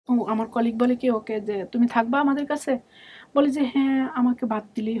আমার কলিগ বলে কি ওকে যে তুমি থাকবা আমাদের কাছে, বলে যে হ্যাঁ আমাকে ভাত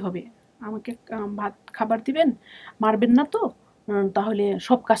দিলেই হবে, আমাকে ভাত খাবার দিবেন, মারবেন না তো, তাহলে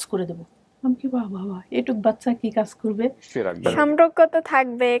সব কাজ করে দেবো। আমি কি বাবা বাবা এটুক বাচ্চা কি কাজ করবে। সম্পর্ক তো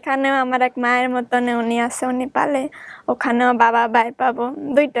থাকবে, এখানেও আমার এক মায়ের মতন উনি আছে, উনি পালে, ওখানেও বাবা ভাই পাবো,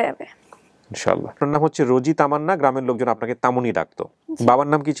 দুইটাই হবে ইনশাআল্লাহ। আপনার নাম হচ্ছে রোজি তামান্না, গ্রামের লোকজন আপনাকে তামুনি ডাকতো। বাবার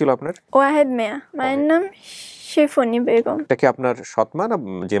নাম কি ছিল আপনার? ওয়াহেদ মিয়া। মায়ের নাম শিফনি বেগম। এটা কি আপনার সৎমা না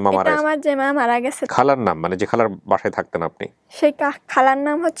যে মা মারা এটা গেছে? আমার যে মা মারা গেছে। খালার নাম, মানে যে খালার বাসায় থাকতেন আপনি? সেই খালার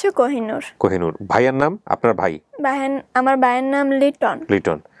নাম হচ্ছে কোহিনুর। কোহিনুর। ভাইয়ের নাম? আপনার ভাই? আমার ভাইয়ের নাম লিটন।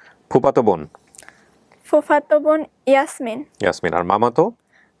 লিটন। ফুফাতো বোন? ফুফাতো বোন ইয়াসমিন। ইয়াসমিন। আর মামাতো?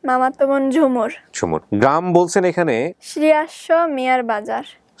 মামাতো বোন ঝুমুর। ঝুমুর। গ্রাম বলছেন এখানে? শ্রীহাস্য মিয়ার বাজার।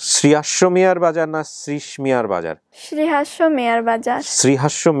 শ্রীহাস্য মিয়ার বাজার না শ্রীশ মিয়ার বাজার? শ্রীহাস্য মিয়ার বাজার।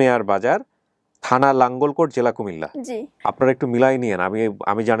 শ্রীহাস্য মিয়ার বাজার, থানা লাঙ্গলকোট, জেলা কুমিল্লা। জি। আপনারা একটু মিলাই নিয়েন,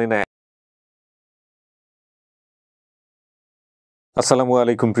 আমি জানি না। আসসালামু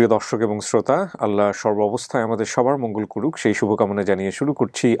আলাইকুম প্রিয় দর্শক এবং শ্রোতা, আল্লাহ সর্বাবস্থায় আমাদের সবার মঙ্গল করুক সেই শুভকামনা জানিয়ে শুরু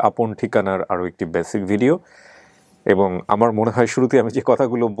করছি আপন ঠিকানার আরও একটি বেসিক ভিডিও। এবং আমার মনে হয় শুরুতে আমি যে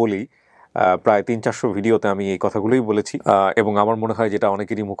কথাগুলো বলি প্রায় 300-400 ভিডিওতে আমি এই কথাগুলোই বলেছি, এবং আমার মনে হয় যেটা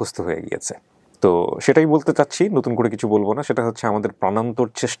অনেকেরই মুখস্থ হয়ে গিয়েছে। তো সেটাই বলতে চাচ্ছি, নতুন করে কিছু বলবো না। সেটা হচ্ছে আমাদের প্রাণান্তর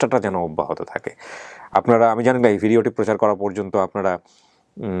চেষ্টাটা যেন অব্যাহত থাকে। আপনারা, আমি জানি না এই ভিডিওটি প্রচার করা পর্যন্ত আপনারা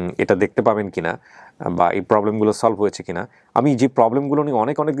এটা দেখতে পাবেন কিনা বা এই প্রবলেমগুলো সলভ হয়েছে কিনা। আমি যে প্রবলেমগুলো নিয়ে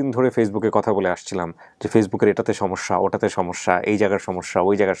অনেক দিন ধরে ফেসবুকে কথা বলে আসছিলাম, যে ফেসবুকের এটাতে সমস্যা, ওটাতে সমস্যা, এই জায়গার সমস্যা,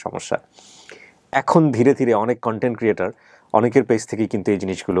 ওই জায়গার সমস্যা, এখন ধীরে ধীরে অনেক কন্টেন্ট ক্রিয়েটার অনেকের পেজ থেকেই কিন্তু এই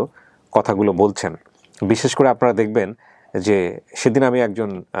জিনিসগুলো, কথাগুলো বলছেন। বিশেষ করে আপনারা দেখবেন যে সেদিন আমি একজন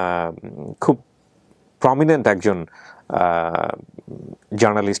খুব প্রমিনেন্ট একজন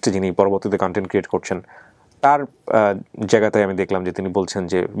জার্নালিস্ট, যিনি পরবর্তীতে কন্টেন্ট ক্রিয়েট করছেন, তার জায়গাতে আমি দেখলাম যে তিনি বলছেন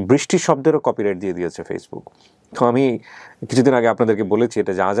যে বৃষ্টির শব্দেরও কপিরাইট দিয়ে দিয়েছে ফেসবুক। তো আমি কিছুদিন আগে আপনাদেরকে বলেছি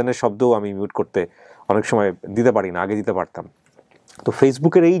এটা, যে আজানের শব্দও আমি মিউট করতে অনেক সময় দিতে পারি না, আগে দিতে পারতাম। তো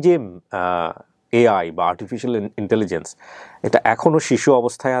ফেসবুকের এই যে এআই বা আর্টিফিশিয়াল ইন্টেলিজেন্স, এটা এখনও শিশু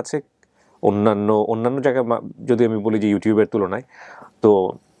অবস্থায় আছে অন্যান্য জায়গায়, যদি আমি বলি যে ইউটিউবের তুলনায়, তো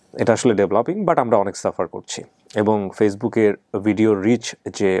এটা আসলে ডেভেলপিং, বাট আমরা অনেক সাফার করছি। এবং ফেসবুকের ভিডিও রিচ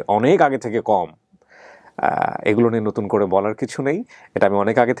যে অনেক আগে থেকে কম, এগুলো নিয়ে নতুন করে বলার কিছু নেই, এটা আমি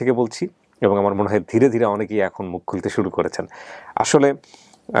অনেক আগে থেকে বলছি। এবং আমার মনে হয় ধীরে ধীরে অনেকেই এখন মুখ খুলতে শুরু করেছেন। আসলে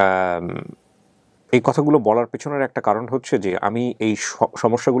এই কথাগুলো বলার পেছনের একটা কারণ হচ্ছে যে আমি এই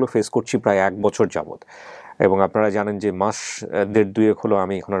সমস্যাগুলো ফেস করছি প্রায় 1 বছর যাবৎ। এবং আপনারা জানেন যে মাস 1.5-2 হলো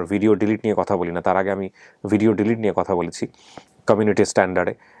আমি এখন আর ভিডিও ডিলিট নিয়ে কথা বলি না। তার আগে আমি ভিডিও ডিলিট নিয়ে কথা বলেছি কমিউনিটি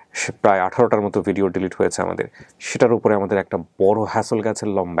স্ট্যান্ডার্ডে, প্রায় 18টার মতো ভিডিও ডিলিট হয়েছে আমাদের। সেটার উপরে আমাদের একটা বড় হ্যাসল গেছে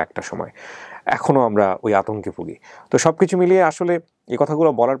লম্বা একটা সময়, এখনও আমরা ওই আতঙ্কে ভুগি। তো সব কিছু মিলিয়ে আসলে এই কথাগুলো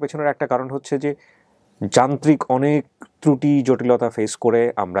বলার পেছনের একটা কারণ হচ্ছে যে যান্ত্রিক অনেক ত্রুটি জটিলতা ফেস করে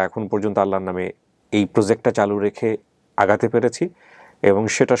আমরা এখন পর্যন্ত আল্লাহর নামে এই প্রজেক্টটা চালু রেখে আগাতে পেরেছি। এবং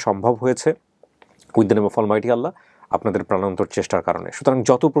সেটা সম্ভব হয়েছে with the name of Almighty আল্লাহ, আপনাদের প্রাণান্তর চেষ্টার কারণে। সুতরাং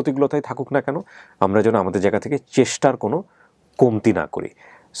যত প্রতিকূলতাই থাকুক না কেন, আমরা যেন আমাদের জায়গা থেকে চেষ্টার কোনো কমতি না করি।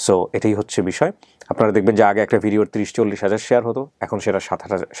 সো এটাই হচ্ছে বিষয়। আপনারা দেখবেন যে আগে একটা ভিডিওর 30-40 হাজার শেয়ার হতো, এখন সেটা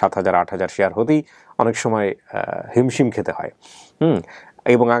 7,000-8,000 শেয়ার হতেই অনেক সময় হিমশিম খেতে হয়।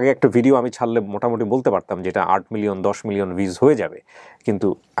 এবং আগে একটা ভিডিও আমি ছাড়লে মোটামুটি বলতে পারতাম যে এটা 8 মিলিয়ন 10 মিলিয়ন ভিউজ হয়ে যাবে, কিন্তু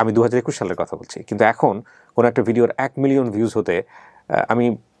আমি 2021 সালের কথা বলছি। কিন্তু এখন কোনো একটা ভিডিওর 1 মিলিয়ন ভিউজ হতে, আমি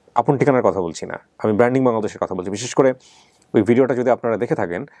আপন ঠিকানার কথা বলছি না, আমি ব্র্যান্ডিং বাংলাদেশের কথা বলছি। বিশেষ করে ওই ভিডিওটা যদি আপনারা দেখে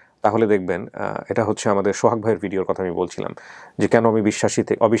থাকেন তাহলে দেখবেন এটা হচ্ছে আমাদের সোহাগ ভাইয়ের ভিডিওর কথা আমি বলছিলাম, যে কেন আমি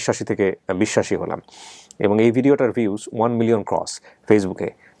অবিশ্বাসী থেকে বিশ্বাসী হলাম। এবং এই ভিডিওটার ভিউজ 1 মিলিয়ন ক্রস ফেসবুকে।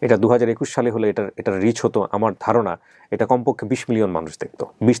 এটা 2021 সালে হলে এটার রিচ হতো, আমার ধারণা এটা কমপক্ষে 20 মিলিয়ন মানুষ দেখতো,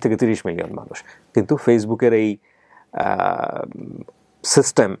 20 থেকে 30 মিলিয়ন মানুষ। কিন্তু ফেসবুকের এই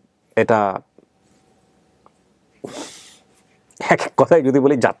সিস্টেম, এটা এক কথায় যদি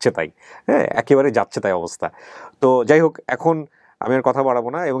বলি যাচ্ছে তাই, হ্যাঁ একেবারে যাচ্ছে তাই অবস্থা। তো যাই হোক, এখন আমি আর কথা বাড়াবো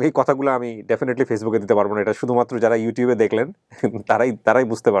না, এবং এই কথাগুলো আমি ডেফিনেটলি ফেসবুকে দিতে পারবো না। এটা শুধুমাত্র যারা ইউটিউবে দেখলেন তারাই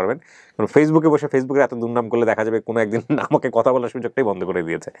বুঝতে পারবেন। কারণ ফেসবুকে বসে ফেসবুকের এত দুর্নাম করলে দেখা যাবে কোনো একদিন আমাকে কথা বলার সুযোগটাই বন্ধ করে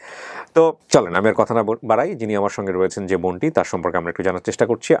দিয়েছে। তো চলেন আমি আর কথা না বাড়াই, যিনি আমার সঙ্গে রয়েছেন যে বোনটি, তার সম্পর্কে আমরা একটু জানার চেষ্টা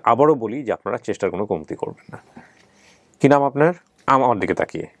করছি। আবারও বলি যে আপনারা চেষ্টার কোনো কমতি করবেন না। কি নাম আপনার? আমার দিকে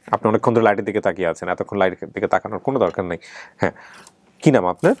তাকিয়ে, আপনি অনেকক্ষণ ধরে লাইটের দিকে তাকিয়ে আছেন, এতক্ষণ লাইটের দিকে তাকানোর কোনো দরকার নেই। হ্যাঁ, কি নাম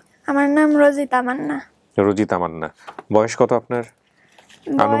আপনার? আমার নাম রোজি তামান্না। রোজি তামান্না। বয়স কত আপনার?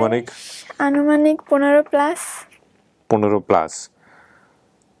 আনুমানিক 15 প্লাস। 15 প্লাস।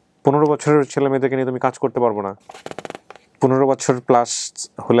 15 বছরের ছেলে মেয়েদেরকে নিয়ে তুমি কাজ করতে পারবো না। 15 বছর প্লাস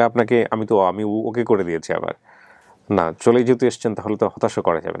হলে আপনাকে আমি ওকে করে দিয়েছি আবার, না, চলেই যেহেতু এসছেন তাহলে তো হতাশা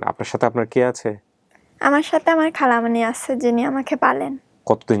করা যাবে না। আপনার সাথে আপনার কে আছে? আমার সাথে আমার খালামণি আছে যিনি আমাকে পালেন।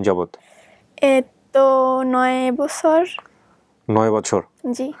 কতদিন যাবত? এ তো 9 বছর। 9 বছর।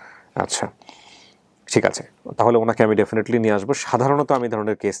 জি। আচ্ছা, ঠিক আছে, তাহলে ওনাকে আমি ডেফিনেটলি নিয়ে আসবো। সাধারণত আমি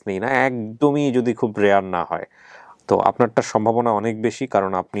ধরনের কেস নিই না, একদমই যদি খুব রেয়ার না হয়। তো আপনারটার সম্ভাবনা অনেক বেশি,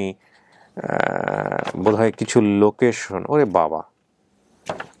 কারণ আপনি বোধহয় কিছু লোকেশন, ওরে বাবা,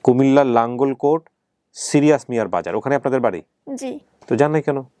 কুমিল্লার লাঙ্গলকোট সিরিয়াস মিয়ার বাজার, ওখানে আপনাদের বাড়ি? জি। তো জান নাই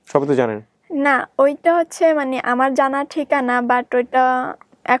কেন? সবাই তো জানেন। না, ওইটা হচ্ছে মানে আমার জানা ঠিকানা, বাট ওইটা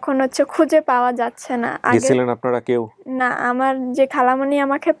এখন হচ্ছে খুঁজে পাওয়া যাচ্ছে না। গেছিলেন আপনারা কেউ? না, আমার যে খালামণি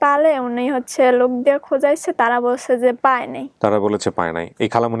আমাকে পালে উনি হচ্ছে লোক দিয়ে খোঁজাইছে, তারা বলছে যে পায় নাই। তারা বলেছে পায় নাই। এই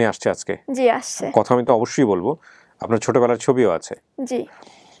খালামণি আসছে আজকে? জি, আসছে। কথা আমি তো অবশ্যই বলবো। আপনার ছোটবেলার ছবিও আছে? জি।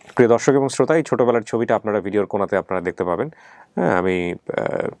 প্রিয় দর্শক এবং শ্রোতা, এই ছোটবেলার ছবিটা আপনারা ভিডিওর কোনাতে আপনারা দেখতে পাবেন। হ্যাঁ, আমি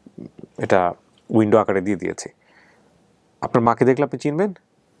এটা উইন্ডো আকারে দিয়ে দিয়েছি। আপনার মাকে দেখলে আপনি চিনবেন?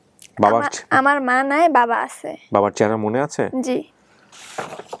 আমার মা নাই, বাবা আছে। বাবার চেহারা মনে আছে? জি।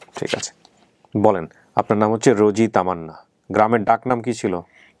 ঠিক আছে, বলেন। আপনার নাম হচ্ছে রোজি তামান্না। গ্রামের ডাক নাম কি ছিল?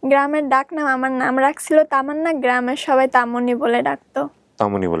 গ্রামের ডাক নাম আমার নাম রাখছিল তামান্না, গ্রামের সবাই তামনি বলে ডাকতো।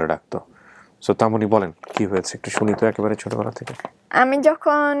 তামনি বলে ডাকতো। সো তামনি, বলেন কি হয়েছে একটু শুনি তো একেবারে ছোটবেলা থেকে। আমি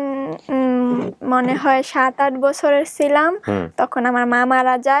যখন মনে হয় 7-8 বছরের ছিলাম, তখন আমার মা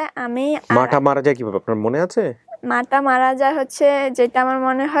মারা যায়। মাটা মারা যায় কিভাবে আপনার মনে আছে? মাটা মারা যায় হচ্ছে, যেটা আমার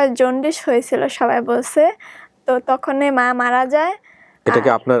মনে হয় জন্ডিস হয়েছিল সবাই বলছে, তো তখনই মা মারা যায়। এটাকে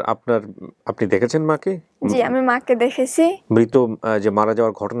আপনি দেখেছেন মাকে? জি, আমি মাকে দেখেছি। মৃত যে মারা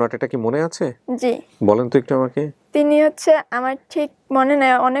যাওয়ার ঘটনাটা, এটা কি মনে আছে? জি। বলেন তো একটু আমাকে। তিনি হচ্ছে, আমার ঠিক মনে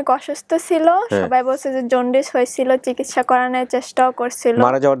নেই, অনেক অসুস্থ ছিল। সবাই বলছে যে জন্ডিস হয়েছিল, চিকিৎসা করানোর চেষ্টাও করছিল।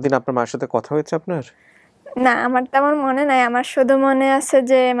 মারা যাওয়ার দিন আপনার মায়ের সাথে কথা হয়েছে আপনার? না, আমার তেমন মনে নাই। আমার শুধু মনে আছে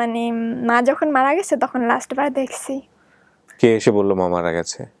যে মানে মা যখন মারা গেছে তখন লাস্টবার দেখছি। কে এসে বললো মা মারা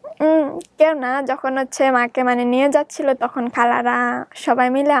গেছে? কেউ না, যখন হচ্ছে মাকে মানে নিয়ে যাচ্ছিল তখন খালারা সবাই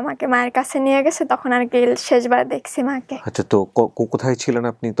মিলে আমাকে মায়ের কাছে নিয়ে গেছে, তখন আর কি শেষবার দেখছি মাকে। আচ্ছা, তো কোথায় ছিলেন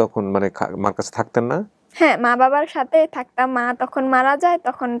আপনি তখন? মানে মার কাছে থাকতেন না? হ্যাঁ, মা বাবার সাথে থাকতাম। মা তখন মারা যায়,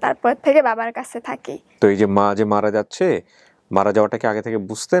 তখন তারপর থেকে বাবার কাছে থাকি। তো এই যে মা যে মারা যাচ্ছে, মারা যাওয়াটাকে আগে থেকে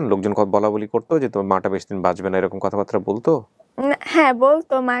বুঝতেন? লোকজন বলা বলি করতো যে তোমার মাটা বেশি দিন বাঁচবে না, এরকম কথাবার্তা বলতো? হ্যাঁ,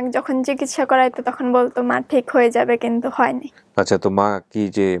 বলতো। মা যখন চিকিৎসা করাইতো তখন বলতো মা ঠিক হয়ে যাবে, কিন্তু হয়নি। আচ্ছা, তো মা কি,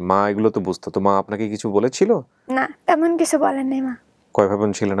 যে মা এগুলো তো বুঝতো, তো মা আপনাকে কিছু বলেছিল? না, তেমন কিছু বলেননি মা। কয় ভাই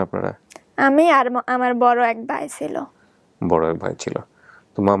বোন ছিলেন আপনারা? আমি আর আমার বড় এক ভাই ছিল। বড় এক ভাই ছিল।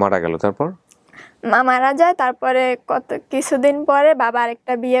 তো মা মারা গেল, তারপর? মা মারা যায়, তারপরে কিছুদিন পরে বাবা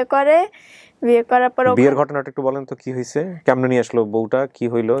আরেকটা বিয়ে করে। বিয়ে করার পর বিয়ের ঘটনাটা একটু বলেন তো, কি হয়েছে? কেমনে নিয়ে আসলো বউটা? কি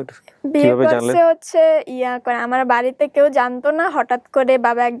হইলো? কিভাবে জানলেন? বিয়ে হচ্ছে করে আমার বাড়িতে কেউ জানতো না। হঠাৎ করে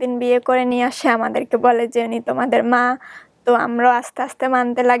বাবা একদিন বিয়ে করে নিয়ে আসে, আমাদেরকে বলে যে উনি তোমাদের মা। তো আমরাও আস্তে আস্তে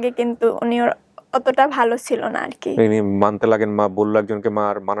মানতে লাগে, কিন্তু উনি অতটা ভালো ছিল না আর কি। মানতে লাগেন, মা বললো একজনকে মা,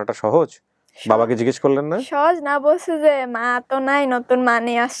 আর মানাটা সহজ? বাবাকে জিজ্ঞেস করলেন না? সহজ না, বলছে যে মা তো নাই, নতুন মা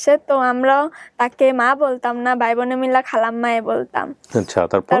নিয়ে আসছে। তো আমরাও তাকে মা বলতাম না, ভাই বোনে মিলা খালাম্মায়ে বলতাম। আচ্ছা,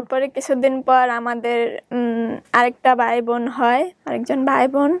 তারপরে কিছুদিন পর আমাদের আরেকটা ভাই বোন হয়, আরেকজন ভাই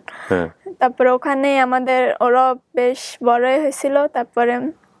বোন। তারপরে ওখানে আমাদের ওরা বেশ বড়ই হয়েছিল। তারপরে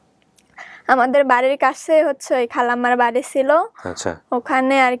আমাদের বাড়ির কাছে হচ্ছে ওই খালাম্মার বাড়ি ছিল। আচ্ছা,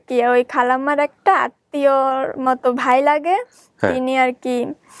 ওখানে আর কি ওই খালাম্মার একটা আত্মীয়র মতো ভাই লাগে, তিনি আর কি,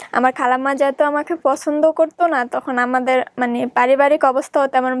 আমার খালাম্মা যেহেতু আমাকে পছন্দ করতো না, তখন আমাদের মানে পারিবারিক অবস্থাও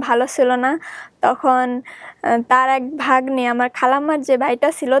তেমন ভালো ছিল না। তখন তার এক ভাগ্নে, আমার খালাম্মার যে ভাইটা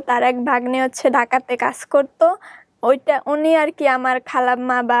ছিল তার এক ভাগ্নে হচ্ছে ঢাকাতে কাজ করতো। উনি আর কি আমার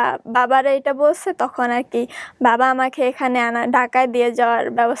খালাম্মা বা বাবারা এটা বলছে, তখন আর কি বাবা আমাকে এখানে ঢাকায় দিয়ে যাওয়ার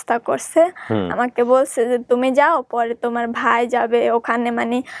ব্যবস্থা করছে। আমাকে বলছে যে তুমি যাও, পরে তোমার ভাই যাবে ওখানে,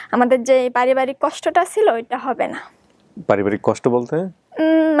 মানে আমাদের যে পারিবারিক কষ্টটা ছিল ওইটা হবে না। পারিবারিক কষ্ট বলতে?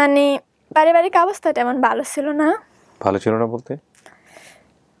 মানে পারিবারিক অবস্থা তেমন ভালো ছিল না। ভালো ছিল না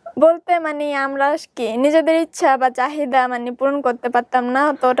বলতে মানে আমরা কি নিজেদের ইচ্ছা বা চাহিদা মানে পূরণ করতে পারতাম না।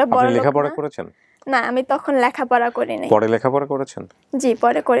 তো ওটা বড় লেখাপড়া করেছেন? না, আমি তখন লেখাপড়া করি নাই। পরে লেখাপড়া করেছেন? জি,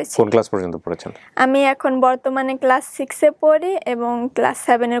 পরে করেছি। কোন ক্লাস পর্যন্ত পড়েছেন? আমি এখন বর্তমানে ক্লাস 6 এ পড়ি এবং ক্লাস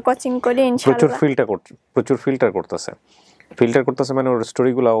 7 এর কোচিং করি ইনশাআল্লাহ। প্রচুর ফিল্টার করতেছে মানে ওর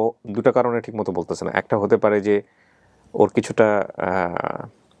স্টোরিগুলো দুটো কারণে ঠিকমতো বলতেছে না। একটা হতে পারে যে ওর কিছুটা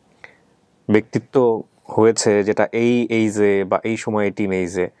ব্যক্তিত্ব হয়েছে, যেটা এই এইজে বা এই সময়ে টিন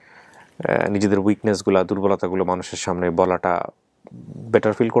এইজে নিজেদের উইকনেসগুলো, দুর্বলতাগুলো মানুষের সামনে বলাটা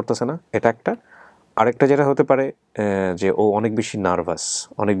বেটার ফিল করতেছে না, এটা একটা। আরেকটা যেটা হতে পারে যে ও অনেক বেশি নার্ভাস,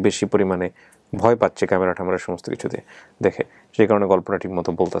 অনেক বেশি পরিমাণে ভয় পাচ্ছে ক্যামেরা ট্যামেরা সমস্ত কিছু দেখে, সেই কারণে গল্পটা ঠিক মতো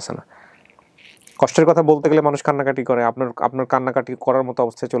বলতেছে না। কষ্টের কথা বলতে গেলে মানুষ কান্নাকাটি করে, আপনার আপনার কান্নাকাটি করার মতো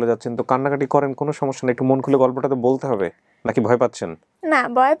অবস্থায় চলে যাচ্ছেন, তো কান্নাকাটি করেন, কোনো সমস্যা নেই, একটু মন খুলে গল্পটা তো বলতে হবে, নাকি ভয় পাচ্ছেন? না,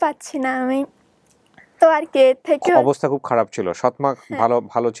 ভয় পাচ্ছি না আমি, তো আর কি এর থেকে অবস্থা খুব খারাপ ছিল, সৎমা ভালো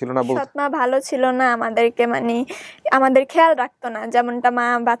ভালো ছিল না বলতে? সৎমা ভালো ছিল না, আমাদেরকে মানে আমাদের খেয়াল রাখতো না যেমনটা মা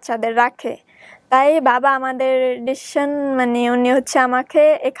বাচ্চাদের রাখে। তাই বাবা আমাদের ডিসিশন মানে উনি হচ্ছে আমাকে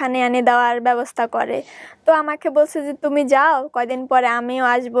এখানে এনে দেওয়ার ব্যবস্থা করে। তো আমাকে বলছে যে তুমি যাও, কয়দিন পরে আমিও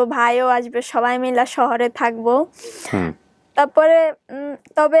আসবো, ভাইও আসবে, সবাই মিলে শহরে থাকবো। তারপরে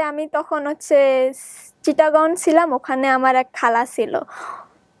তবে আমি তখন হচ্ছে চিটাগং ছিলাম, ওখানে আমার এক খালা ছিল।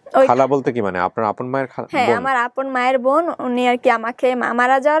 খালা বলতে কি মানে আপনার আপন মায়ের খালা? হ্যাঁ, আমার আপন মায়ের বোন। উনি আর কি আমাকে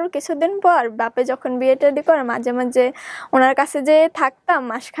মারা যাওয়ার কিছুদিন পর বাপে যখন বিয়ে টেডি করে মাঝে মাঝে ওনার কাছে যে থাকতাম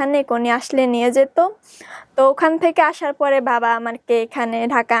মাসখানেক, উনি আসলে নিয়ে যেত। তো ওখান থেকে আসার পরে বাবা আমাকে এখানে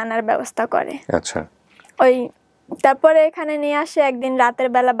ঢাকা আনার ব্যবস্থা করে। আচ্ছা। ওই তারপরে এখানে নিয়ে আসে একদিন রাতের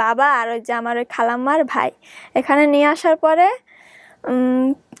বেলা বাবা আর ওই যে আমার ওই খালাম্মার ভাই। এখানে নিয়ে আসার পরে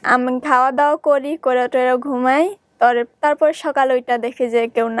আমি খাওয়া দাওয়া করি, করে টোরে ঘুমাই। তারপরে সকালে ওইটা দেখি যে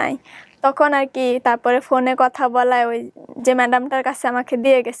কেউ নাই, তখন আর কি তারপরে ফোনে কথা বলায় ওই যে ম্যাডামটার কাছে আমাকে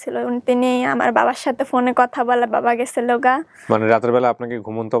দিয়ে গেছিল, তিনি আমার বাবার সাথে ফোনে কথা বলে বাবা গেছিল গা। মানে রাতের বেলা আপনাকে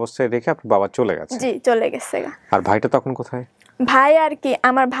ঘুমন্ত অবস্থায় দেখে আপনার বাবা চলে গেছে? জি, চলে গেছে গা। আর ভাইটা তখন কোথায়? ভাই আর কি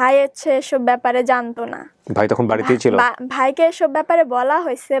আমার ভাই হচ্ছে এসব ব্যাপারে জানতো না। ভাই তখন বাড়িতেই ছিল? ভাইকে এসব ব্যাপারে বলা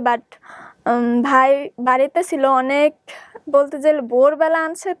হয়েছে, বাট ভাই বাড়িতে ছিল। অনেক বলতে যে ভোরবেলা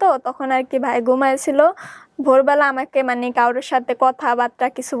আনছে, তো তখন আর কি ভাই ঘুমাইছিল। ভোরবেলা আমাকে মানে কারোর সাথে কথাবার্তা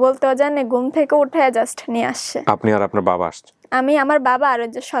কিছু বলতেও জানে, ঘুম থেকে উঠে জাস্ট নিয়ে আসছে। আপনি আর আপনার বাবা আসছে? আমি, আমার বাবা আর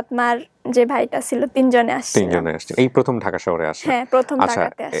যে সৎমার যে ভাইটা ছিল, তিনজনে আসছে। এই প্রথম ঢাকা শহরে আসছে? হ্যাঁ, প্রথম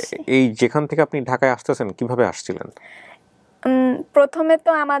ঢাকাতে আসছি। এই যেখান থেকে আপনি ঢাকায় আসতেছেন কিভাবে আসছিলেন? প্রথমে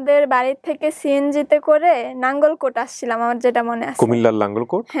তো আমাদের বাড়ি থেকে সিএনজিতে করে নাঙ্গলকোট আসছিলাম, আমার যেটা মনে আছে। কুমিল্লার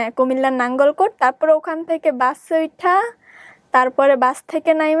নাঙ্গলকোট? হ্যাঁ, কুমিল্লার নাঙ্গলকোট। তারপর ওখান থেকে বাসে উঠা, তারপরে বাস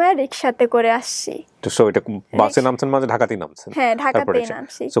থেকে নাইমা রিকশাতে করে আসছি। তো সো এটা বাসে নামছেন মানে ঢাকাতেই নামছেন? হ্যাঁ, ঢাকাতেই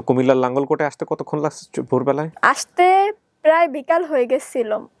নামছি। সো কুমিল্লার নাঙ্গলকোটে আসতে কতক্ষণ লাগছে ভোরবেলায়? আসতে প্রায় বিকাল হয়ে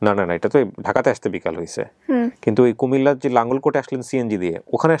গেছিল। না না না, এটা তো ঢাকাতে আসতে বিকাল হয়েছে, কিন্তু ওই কুমিল্লার যে নাঙ্গলকোটে আসলেন সিএনজি দিয়ে,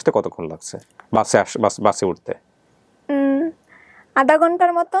 ওখানে আসতে কতক্ষণ লাগছে বাসে উঠতে? আধা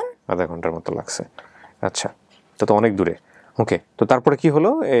ঘন্টার মতন। আধা ঘন্টার মতো লাগছে। আচ্ছা, তো অনেক দূরে। ওকে, তো তারপরে কি হলো?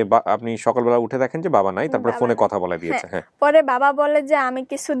 আপনি সকালবেলা উঠে দেখেন যে বাবা নাই, তারপরে ফোনে কথা বলা দিয়েছে? হ্যাঁ, পরে বাবা বলে যে আমি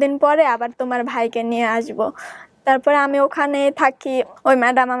কিছুদিন পরে আবার তোমার ভাইকে নিয়ে আসব। তারপরে আমি ওখানে থাকি, ওই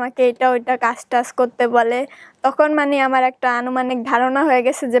ম্যাডাম আমাকে এটা ওইটা কাজ টাজ করতে বলে। তখন মানে আমার একটা আনুমানিক ধারণা হয়ে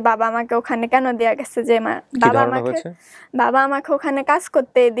গেছে যে বাবা আমাকে ওখানে কেন দেয়া গেছে, যে বাবা আমাকে ওখানে কাজ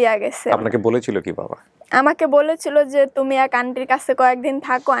করতে দেয়া গেছে। আপনাকে বলেছিল কি বাবা? আমাকে বলেছিল যে তুমি এক আন্টির কাছে কয়েকদিন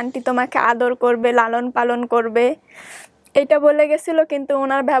থাকো, আন্টি তোমাকে আদর করবে, লালন পালন করবে, এটা বলে গেছিল। কিন্তু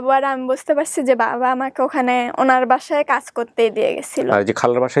ওনার ব্যবহারে আমি বুঝতে পারছি যে বাবা আমাকে ওখানে ওনার বাসায় কাজ করতে দিয়ে গেছিল। আর যে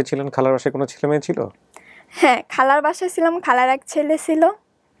খালার বাসায় ছিলেন, খালার বাসায় কোনো ছেলে মেয়ে ছিল? হ্যাঁ, খালার বাসায় ছিলাম, খালার এক ছেলে ছিল।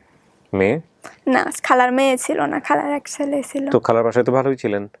 মেয়ে? না, খালার মেয়ে ছিল না, খালার এক ছেলে ছিল। তো খালার বাসায় তো ভালোই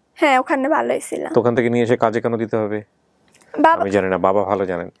ছিলেন? হ্যাঁ, ওখানে ভালোই ছিল। তো ওখান থেকে নিয়ে এসে কাজে কেন দিতে হবে? আমি জানি না, বাবা ভালো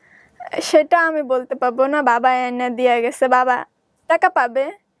জানেন। সেটা আমি বলতে পারবো না, বাবা এনে দিয়ে গেছে, বাবা টাকা পাবে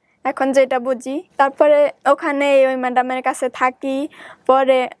এখন যেটা বুঝি। তারপরে ওখানে ওই ম্যাডামের কাছে থাকি।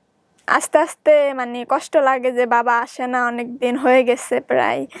 পরে আস্তে আস্তে মানে কষ্ট লাগে যে বাবা আসে না, অনেক দিন হয়ে গেছে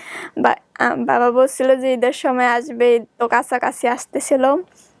প্রায়। বাবা বলছিল যে ঈদের সময় আসবে, তো কাছাকাছি আসতেছিল।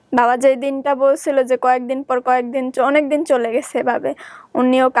 বাবা যে দিনটা বলছিল যে কয়েকদিন পর অনেক দিন চলে গেছে এভাবে।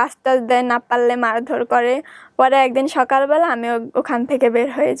 উনিও কাজ টাজ দেয়, না পারলে মারধর করে। পরে একদিন সকালবেলা আমি ওখান থেকে বের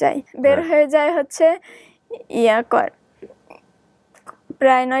হয়ে যাই হচ্ছে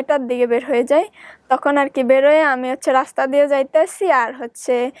প্রায় 9টার দিকে বের হয়ে যাই। তখন আর কি বেরোয় আমি হচ্ছে রাস্তা দিয়ে যাইতেছি, আর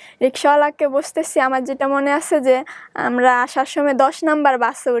হচ্ছে রিক্সাওয়ালাকে বসতেছি। আমার যেটা মনে আছে যে আমরা আসার সময় 10 নাম্বার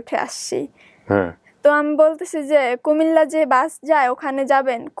বাসে উঠে আসছি। তো আমি বলতেছি যে কুমিল্লা যে বাস যায় ওখানে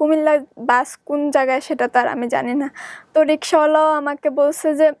যাবেন, কুমিল্লা বাস কোন জায়গায় সেটা তো আর আমি জানি না। তো রিক্সাওয়ালাও আমাকে বলছে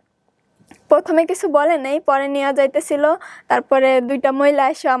যে, প্রথমে কিছু বলে নাই, পরে নিয়ে যাইতেছিল। তারপরে 2টা মহিলা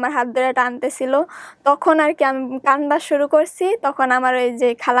এসে আমার হাত ধরে টানতেছিল। তখন আর কি আমি কান্না শুরু করছি। তখন আমার ওই যে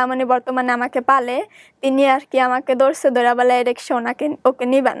খালামণি বর্তমানে আমাকে পালে, তিনি আর কি আমাকে ধরছে, ধরে বলে রিক্সা ওকে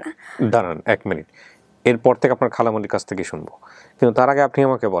নিবে না। দাঁড়ান 1 মিনিট, এরপর থেকে আপনার খালামণির কাছ থেকে শুনবো, কিন্তু তার আগে আপনি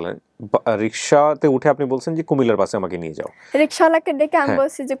আমাকে বলেন, রিক্সাতে উঠে আপনি বলছেন যে কুমিল্লার বাসে আমাকে নিয়ে যাও। রিক্সাওয়ালাকে ডেকে আমি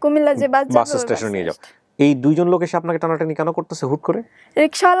বলছি যে কুমিল্লা যে বাস স্টেশনে নিয়ে যাও। এই 2 জন লোক এসে আপনাকে টানাটানি কেন করতেছে হুট করে?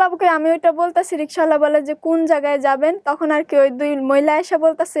 রিক্সাওয়ালাকে আমি ওইটা বলতেছি, রিক্সাওয়ালা বলে যে কোন জায়গায় যাবেন। তখন আর কি ওই 2 মহিলা এসে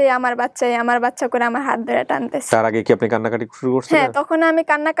বলতেছে আমার বাচ্চা করে আমার হাত ধরে টানতেছে। তার আগে কি আপনি কান্নাকাটি শুরু করছেন? হ্যাঁ, তখন আমি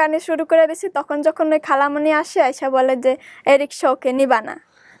কান্নাকাটি শুরু করে দিছি। তখন যখন ওই খালামণি আসে বলে যে এই রিক্সা ওকে নিবা না।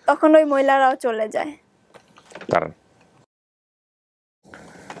 তখন ওই মহিলারাও চলে যায়। দাঁড়ান,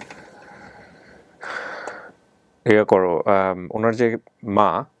 ইয়ে করো, ওনার যে মা,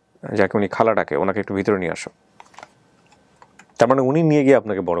 যাকে উনি খালা ডাকে, ওনাকে একটু ভিতরে নিয়ে আসো। তার মানে উনি নিয়ে গিয়ে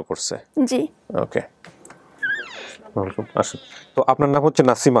আপনাকে বড় করছে? জি। ওকে, আসুন। তো আপনার নাম হচ্ছে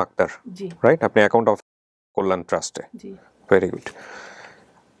নাসিমা আক্তার, জি রাইট? আপনি account of Kalyan ট্রাস্টে। G very good.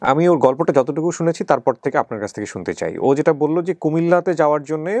 আমি ওর গল্পটা যতটুকু শুনেছি তারপর থেকে আপনার কাছ থেকে শুনতে চাই। ও যেটা বললো যে কুমিল্লাতে যাওয়ার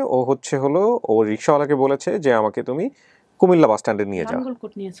জন্য ও ও রিক্সাওয়ালাকে বলেছে যে আমাকে তুমি কুমিল্লা বাস স্ট্যান্ডে নিয়ে যাও,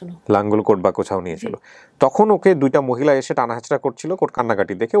 লাঙ্গলকোট নিয়েছিল, লাঙ্গলকোট বা কোথাও নিয়েছিল। তখন ওকে দুইটা মহিলা এসে টানাহাচড়া করছিল, কোট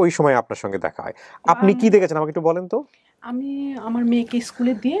কান্নাকাটি দেখে ওই সময় আপনার সঙ্গে দেখা হয়। আপনি কি দেখেছেন আমাকে একটু বলেন তো? আমি আমার মেয়েকে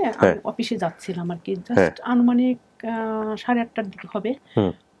স্কুলে দিয়ে আমি অফিসে যাচ্ছিলাম আর কি, জাস্ট আনুমানিক 8:30টার দিকে হবে।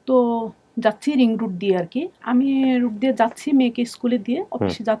 তো যাচ্ছি রিং রুট দিয়ে আর কি, আমি রুট দিয়ে যাচ্ছি মেয়েকে স্কুলে দিয়ে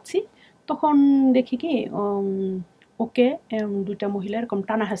অফিসে যাচ্ছি। তখন দেখি কি ওকে দুইটা মহিলা এরকম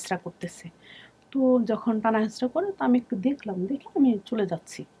টানা হেঁচড়া করতেছে। তো যখন টানা হেঁচড়া করে তো আমি একটু দেখলাম, দেখে আমি চলে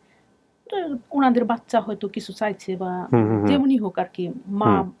যাচ্ছি। তো ওনাদের বাচ্চা হয়তো কিছু চাইছে বা যেমনই হোক আর কি,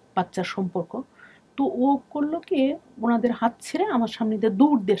 মা বাচ্চার সম্পর্ক। তো ও করলো কি, ওনাদের হাত ছেড়ে আমার সামনে দিয়ে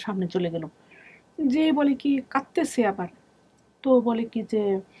দৌড় দিয়ে সামনে চলে গেল, যে বলে কি কাঁদতেছে আবার। তো বলে কি যে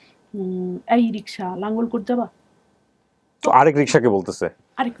এই রিক্সা লাঙ্গলকোট যাবা। তো আরেক রিক্সাকে বলতেছে,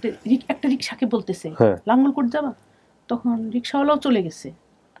 একটা রিক্সাকে বলতেছে লাঙ্গলকোট যাবা। তখন রিক্সাওয়ালাও চলে গেছে।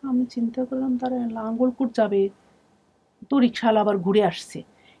 তো আমি চিন্তা করলাম তারা লাঙ্গলকোট যাবে, তো রিক্সাওয়ালা আবার ঘুরে আসছে,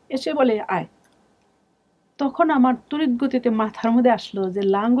 এসে বলে আয়। তখন আমার তড়িৎ গতিতে মাথার মধ্যে আসলো যে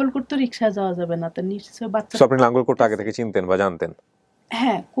লাঙ্গলকোট তো রিক্সা যাওয়া যাবে না, তো নিশ্চয় বাচ্চা। আপনি লাঙ্গলকোট আগে থেকে চিনতেন বা জানতেন?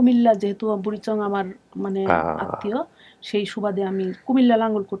 হ্যাঁ, কুমিল্লা যেহেতু বুড়িচং আমার মানে আত্মীয়, সেই সুবাদে আমি কুমিল্লা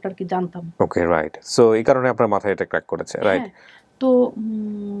লাঙ্গলকোট আর কি জানতাম। ওকে, রাইট। সো এই কারণে আপনার মাথায় এটা ক্র্যাক করেছে, রাইট? তো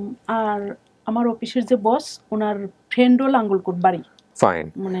আর আমার অফিসের যে বস, ওনার ফ্রেন্ডও লাঙ্গলকোট বাড়ি। ফাইন।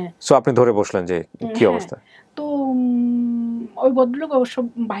 মানে সো আপনি ধরে বসলেন যে কি অবস্থা। তো ওই ভদ্রলোক অবশ্য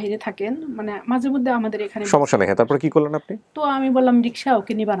বাইরে থাকেন, মানে মাঝে মধ্যে আমাদের এখানে। সমস্যা নেই। তারপরে কি করলেন আপনি? তো আমি বললাম রিক্সা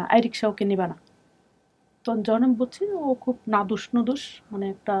ওকে নিবা না, রিক্সা ওকে নিবা না। তো যখন বুঝছি ও খুব নাদুস নদুস, মানে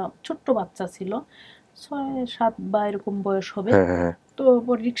একটা ছোট্ট বাচ্চা ছিল, 6-7 বা এরকম বয়স হবে। তো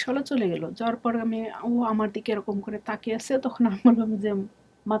রিক্সাওয়ালা চলে গেল, যাওয়ার পর ও আমার দিকে এরকম করে তাকিয়ে আছে। তখন আমি বললাম যে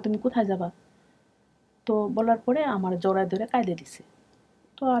মা তুমি কোথায় যাবা। তো বলার পরে আমার জড়ায় ধরে কাঁদে দিছে।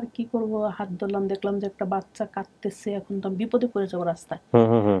 তো আর কি করব, হাত ধরলাম, দেখলাম যে একটা বাচ্চা কাঁদতেছে, এখন তো আমি বিপদে পড়ে যাবো রাস্তায়।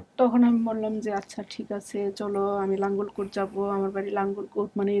 তখন আমি বললাম যে আচ্ছা ঠিক আছে চলো, আমি লাঙ্গলকোট যাব, আমার বাড়ি লাঙ্গলকোট।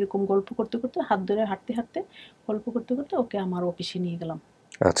 মানে এরকম গল্প করতে করতে, হাত ধরে হাঁটতে হাঁটতে গল্প করতে করতে ওকে আমার অফিসে নিয়ে গেলাম।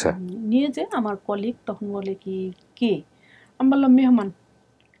 আচ্ছা। নিয়ে যে আমার কলিগ তখন বলে কি কে, আমি বললাম মেহমান।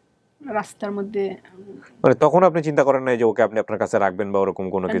 রাস্তার মধ্যে মানে তখন আপনি চিন্তা করেন না যে ওকে আপনি আপনার কাছে রাখবেন বা ওরকম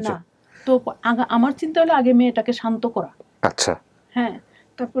কোনো কিছু? না, তো আমার চিন্তা হলো আগে মেয়েটাকে শান্ত করা। আচ্ছা। হ্যাঁ,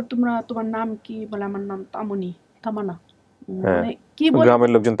 তারপর তোমার নাম কি বলে, আমার নাম তামান্না। মানে কি বলে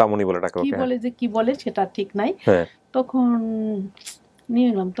গ্রামের লোকজন তামনি বলে ডাকে, কি বলে যে কি বলে সেটা ঠিক নাই। তখন নিয়ে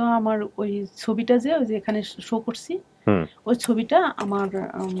গেলাম। তো আমার ওই ছবিটা যে এখানে শো করছি, ওই ছবিটা আমার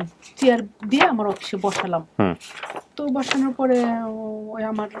চেয়ার দিয়ে আমার অফিসে বসালাম। তো বসানোর পরে ওই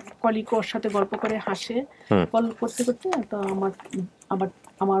আমার কলিগ ওর সাথে গল্প করে হাসে, গল্প করতে করতে তো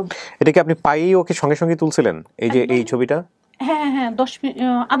আমার এটা কি আপনি পাইয়েই ওকে সঙ্গে সঙ্গে তুলছিলেন এই যে এই ছবিটা? হ্যাঁ 10 মিনিট,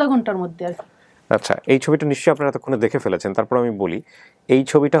 আধা ঘন্টার মধ্যে আর কি। আচ্ছা, এই ছবিটা নিশ্চয়ই আপনারা এতক্ষণে দেখে ফেলেছেন, তারপর আমি বলি এই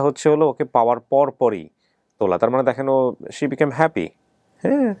ছবিটা হচ্ছে হলো ওকে পাওয়ার পরই তোলা। তার মানে দেখেন ও শি বিকেম হ্যাপি।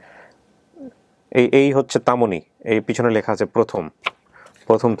 হ্যাঁ, এই হচ্ছে তামনি, এই পিছনে লেখা আছে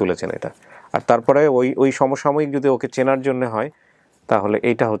প্রথম তুলেছেন এটা। আর তারপরে ওই সমসাময়িক যদি ওকে চেনার জন্য হয় তাহলে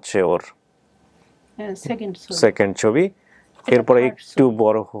এইটা হচ্ছে ওর সেকেন্ড ছবি। এরপরে একটু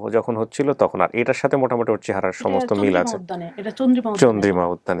বড় যখন হচ্ছিল তখন, আর এটার সাথে মোটামুটি ওর চেহারার সমস্ত মিল আছে। এটা চন্দ্রিমা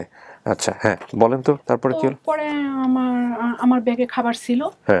উদ্যানে। আচ্ছা, হ্যাঁ বলেন তো তারপরে কি হলো? পরে আমার ব্যাগে খাবার ছিল,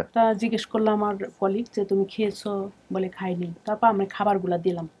 তা জিজ্ঞেস করলাম আমার কলিগ যে তুমি খেয়েছো, বলে খাইনি। তারপর আমি খাবারগুলা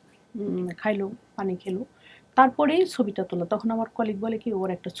দিলাম, খাইলো, পানি খেলো, তারপরেই ছবিটা তোলা। তখন আমার কলিগ বলে কি ওর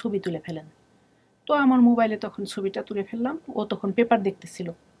একটা ছবি তুলে ফেলেন। তো আমার মোবাইলে তখন ছবিটা তুলে ফেললাম। ও তখন পেপার দেখতেছিল,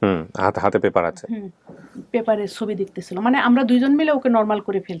 হাতে পেপার আছে, পেপারে ছবি দেখতেছিল। মানে আমরা দুইজন মিলে ওকে নরমাল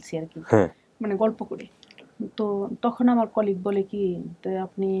করে ফেলছি আর কি, মানে গল্প করে। তো তখন আমার কলিগ বলে কি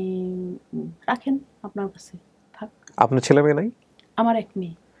আপনি রাখেন আপনার কাছে থাক। আপনার ছেলে মেয়ে নাই? আমার এক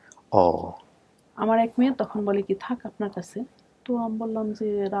মেয়ে। ও, আমার এক মেয়ে। তখন বলে কি থাক আপনার কাছে। তো আমি বললাম যে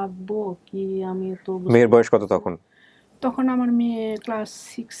রাখবো কি, আমি তো। মেয়ের বয়স কত তখন? তখন আমার মেয়ে ক্লাস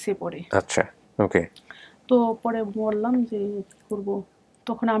 6-এ পড়ে। আচ্ছা, ওকে। তো পরে বললাম যে কি করবো,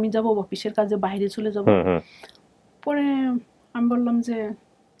 তখন আমি যাব অফিসের কাজে, বাইরে চলে যাব। পরে আমি বললাম যে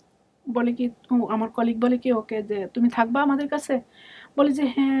বলে কি আমার কলিগ বলে কি ওকে যে তুমি থাকবা আমাদের কাছে, বলে যে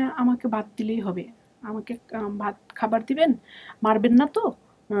হ্যাঁ আমাকে ভাত দিলেই হবে, আমাকে ভাত খাবার দিবেন, মারবেন না তো,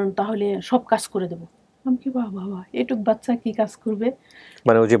 তাহলে সব কাজ করে দেবো। আমি কি বাবা বাবা এটুক বাচ্চা কি কাজ করবে।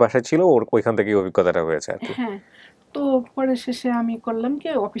 মানে ও যে বাসায় ছিল ওর ওইখান থেকে অভিজ্ঞতাটা হয়েছে আর কি। হ্যাঁ, তো পরে শেষে আমি করলাম কি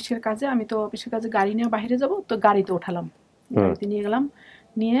অফিসের কাজে, আমি তো অফিসের কাজে গাড়ি নিয়ে বাইরে যাব, তো গাড়িতে ওঠালাম, গাড়িতে নিয়ে গেলাম,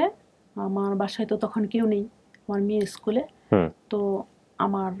 নিয়ে আমার বাসায় তো তখন কেউ নেই, আমার মেয়ে স্কুলে, তো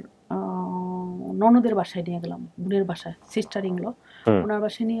আমার ননদের বাসায় নিয়ে গেলাম, বোনের বাসায়, সিস্টার ইন ল, ওনার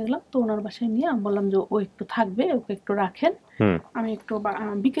বাসায় নিয়ে গেলাম। তো ওনার বাসায় নিয়ে আমি বললাম যে ও একটু থাকবে, ওকে একটু রাখেন, আমি একটু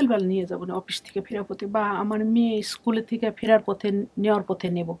বিকেলবেলা নিয়ে যাবো না অফিস থেকে ফেরার পথে, বা আমার মেয়ে স্কুলে থেকে ফেরার পথে নেওয়ার পথে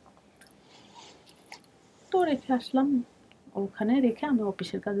নেব। তো রেখে আসলাম, ওখানে রেখে আমি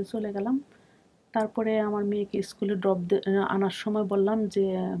অফিসের কাজে চলে গেলাম। তারপরে আমার মেয়েকে স্কুলে আনার সময় বললাম যে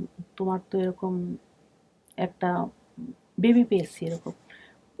তোমার তো এরকম একটা বেবি পেয়েছি এরকম।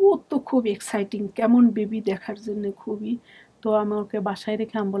 ও তো খুব এক্সাইটিং, কেমন বেবি দেখার জন্য খুবই। তো আমি ওকে বাসায়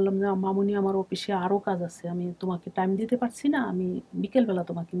রেখে আমি বললাম যে মামুনি আমার অফিসে আরও কাজ আছে, আমি তোমাকে টাইম দিতে পারছি না, আমি বিকেলবেলা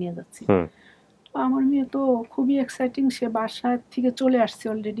তোমাকে নিয়ে যাচ্ছি। তো আমার মেয়ে তো খুবই এক্সাইটিং, সে বাসায় থেকে চলে আসছে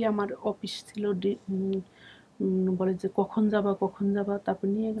অলরেডি, আমার অফিস ছিল, বলে যে কখন যাবা। তারপর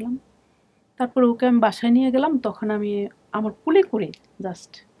নিয়ে গেলাম, তারপর ওকে আমি বাসায় নিয়ে গেলাম, তখন আমি আমার কুলে করে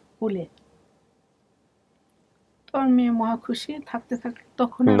জাস্ট কুলে, তো আমার মেয়ে মহা খুশি থাকতে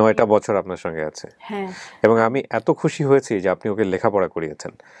তখন 9টা বছর আপনার সঙ্গে আছে। হ্যাঁ, এবং আমি এত খুশি হয়েছি যে আপনি ওকে লেখাপড়া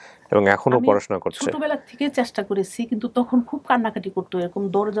করিয়েছেন এবং এখনো পড়াশোনা করছে। ছোটবেলা থেকে চেষ্টা করেছি, কিন্তু তখন খুব কান্নাকাটি করতো, এরকম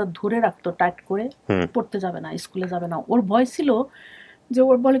দরজা ধরে রাখতো টাইট করে, পড়তে যাবে না, স্কুলে যাবে না। ওর ভয় ছিল যে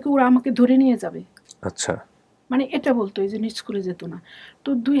ওর বলে কি ওরা আমাকে ধরে নিয়ে যাবে, আচ্ছা, মানে এটা বলতো, এই জন্য স্কুলে যেত না। তো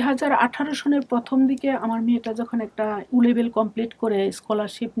 2018 সনের প্রথম দিকে আমার মেয়েটা যখন একটা লেভেল কমপ্লিট করে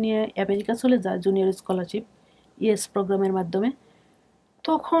স্কলারশিপ নিয়ে আমেরিকা চলে যায়, জুনিয়র স্কলারশিপ ইএস প্রোগ্রামের মাধ্যমে,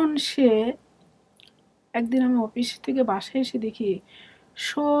 তখন সে একদিন আমি অফিস থেকে বাসায় এসে দেখি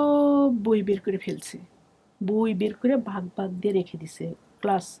সব বই বের করে ফেলছে, বই বের করে ভাগ ভাগ দিয়ে রেখে দিছে,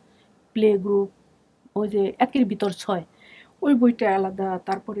 ক্লাস প্লে গ্রুপ, ওই যে 1-এর ভিতর 6, ওই বইটা আলাদা,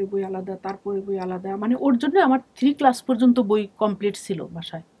 তারপরে বই আলাদা, তারপরে বই আলাদা, মানে ওর জন্য আমার 3 ক্লাস পর্যন্ত বই কমপ্লিট ছিল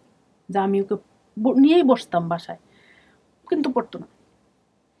বাসায়, যা আমি ওকে নিয়েই বসতাম বাসায়, কিন্তু পড়তো না,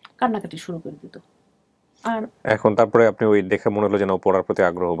 কান্নাকাটি শুরু করে দিত। আর এখন তারপরে আপনি ওই দেখে মনে হলো যেন পড়ার প্রতি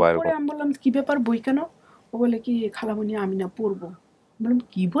আগ্রহ বা এরকম। পরে আমি বললাম কি ব্যাপার, বই কেন? ও বলে কি খালামণি আমি না পড়বো। বললাম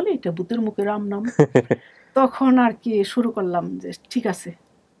কি বলে এটা, ভূতের মুখে রাম নাম। তখন আর কি শুরু করলাম যে ঠিক আছে,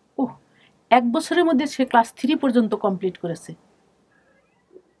 ও 1 বছরের মধ্যে সে ক্লাস 3 পর্যন্ত কমপ্লিট করেছে।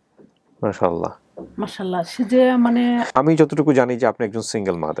 মাশাআল্লাহ মাশাআল্লাহ, সে যে মানে, আমি যতটুকু জানি যে আপনি একজন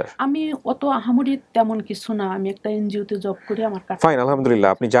সিঙ্গেল মাদার। আমি অত আহামরি তেমন কিছু না, আমি একটা এনজিওতে জব করি, আমার কাছে ফাইন, আলহামদুলিল্লাহ,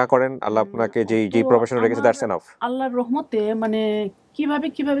 আপনি যা করেন আল্লাহ আপনাকে যেই প্রফেশনে রেখেছে দ্যাটস এনাফ। আল্লাহর রহমতে মানে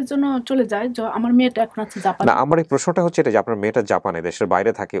কিভাবে যেন চলে যায়। আমার মেয়েটা এখন আছে জাপানে। না, আমার এই প্রশ্নটা হচ্ছে এটা যে আপনার মেয়েটা জাপানে, দেশের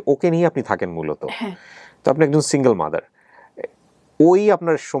বাইরে থাকে, ওকে নিয়ে আপনি থাকেন মূলত। হ্যাঁ, তো আপনি একজন সিঙ্গেল মাদার, ওই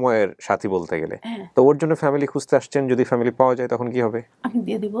আপনার সময়ের সাথী বলতে গেলে। তো ওর জন্য ফ্যামিলি খুঁজতে আসছেন, যদি ফ্যামিলি পাওয়া যায় তখন কি হবে? আমি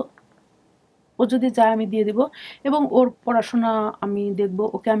দিয়ে দিব, ও যদি যায় আমি দিয়ে দিব, এবং ওর পড়াশোনা আমি দেখব,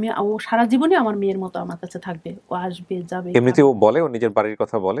 ওকে আমি, ও সারা জীবনে আমার মেয়ের মতো আমার কাছে থাকবে, ও আসবে যাবে। এমনিতে ও বলে, ও নিজের বাড়ির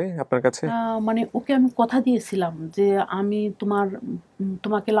কথা বলে আপনার কাছে? মানে ওকে আমি কথা দিয়েছিলাম যে আমি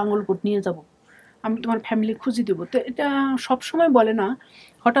তোমাকে লাঙ্গলকোট নিয়ে যাব, আমি তোমার ফ্যামিলি খুঁজে দেবো। তো এটা সব সময় বলে না,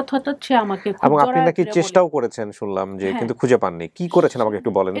 হঠাৎ সে আমাকে খুব এবং আপনি নাকি চেষ্টাও করেছেন শুনলাম যে, কিন্তু খুঁজে পাননি। কি করেছেন আমাকে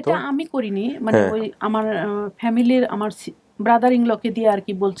একটু বলেন তো। এটা আমি করিনি, মানে ওই আমার ফ্যামিলির আমার ব্রাদার ইন লকে দিয়ে আর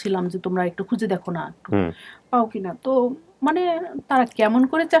কি বলছিলাম যে তোমরা একটু খুঁজে দেখো না, একটু পাও কিনা। তো মানে তারা কেমন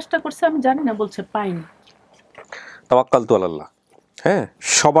করে চেষ্টা করছে আমি জানি না, বলছে পাইনি। তাওয়াক্কালতু আলাল্লাহ। হ্যাঁ,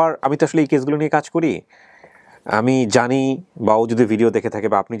 সবার, আমি তো আসলে এই কেসগুলো নিয়ে কাজ করি, আমি জানি, বা ও যদি ভিডিও দেখে থাকে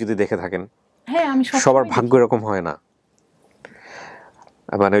বা আপনি যদি দেখে থাকেন, হ্যাঁ, আমি সবার ভাগ্য এরকম হয় না।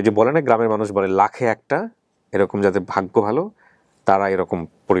 মানে ওই যে বলে না, গ্রামের মানুষ বলে লাখে একটা, এরকম যাদের ভাগ্য ভালো তারা এরকম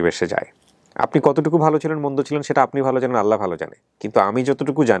পরিবেশে যায়। আপনি কতটুকু ভালো ছিলেন মন্দ ছিলেন সেটা আপনি ভালো জানেন, আল্লাহ ভালো জানে। কিন্তু আমি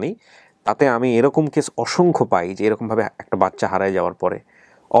যতটুকু জানি তাতে আমি এরকম কেস অসংখ্য পাই যে এরকমভাবে একটা বাচ্চা হারায় যাওয়ার পরে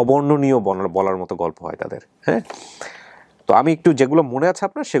অবর্ণনীয় বলার মতো গল্প হয় তাদের। হ্যাঁ, তো আমি একটু যেগুলো মনে আছে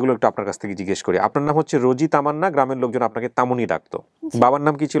আপনার, সেগুলো একটু আপনার কাছ থেকে জিজ্ঞেস করি। আপনার নাম হচ্ছে রোজি তামান্না, গ্রামের লোকজন আপনাকে তামুনি ডাকতো। বাবার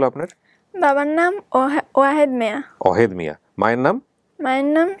নাম কি ছিল আপনার? বাবার নাম ওয়াহেদ মিয়া। অহেদ মিয়া। মায়ের নাম? মায়ের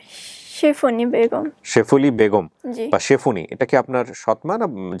নাম শেফুনি বেগম। শেফুলি বেগম জি। বা শেফুনি, এটা কি আপনার সৎমা না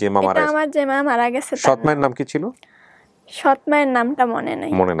যে মা মারা গেছে? আমার যে মা মারা গেছে। সৎমায়ের নাম কি ছিল? সৎমায়ের নামটা মনে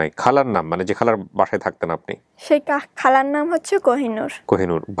নাই। মনে নাই। খালার নাম, মানে যে খালার বাসায় থাকতেন আপনি? সেই খালার নাম হচ্ছে কোহিনুর।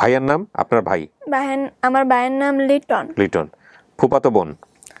 কোহিনুর। ভাইয়ের নাম? আপনার ভাই? আমার ভাইয়ের নাম লিটন। লিটন। ফুফাতো বোন?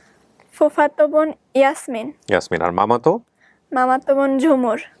 ফুফাতো বোন ইয়াসমিন। ইয়াসমিন। আর মামাতো? মামাতো বোন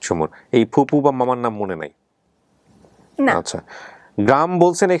ঝুমুর। ঝুমুর। এই ফুপু বা মামার নাম মনে নাই? না। আচ্ছা, গ্রাম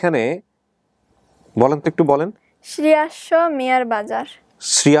বলছেন এখানে, বলেন তো একটু বলেন। শ্রীহাস্য মিয়ার বাজার।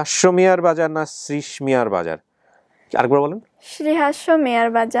 শ্রীহাস্য মিয়ার বাজার না শ্রীশ মিয়ার বাজার? আরেকবার বলেন। শ্রীহাস্য মিয়ার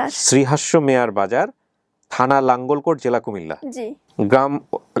বাজার। শ্রীহাস্য মিয়ার বাজার, থানা লাঙ্গলকোট, জেলা কুমিল্লা। জি। গ্রাম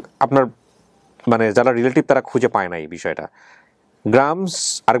আপনার মানে যারা রিলেটিভ তারা খুঁজে পায় না এই বিষয়টা। গ্রাম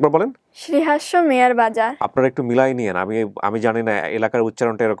আরেকবার বলেন। শ্রীহাস্য মিয়ার বাজার। আপনারা একটু মিলাই নিয়েন, আমি জানি না এলাকার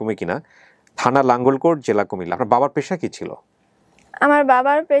উচ্চারণটা এরকমই কিনা। থানা লাঙ্গলকোট, জেলা কুমিল্লা। আপনার বাবার পেশা কি ছিল? আমার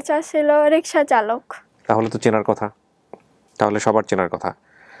বাবার পেশা ছিল রিক্সা চালক। তাহলে তো চেনার কথা, তাহলে সবার চেনার কথা।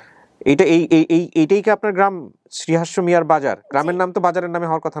 এইটাই কি আপনার গ্রাম শ্রীহাস্য মিয়ার বাজার? গ্রামের নাম তো বাজারের নামে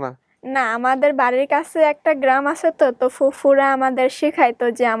হওয়ার কথা না। না, আমাদের বাড়ির কাছে একটা গ্রাম আছে, তো ফুফুরা আমাদের শেখাইতো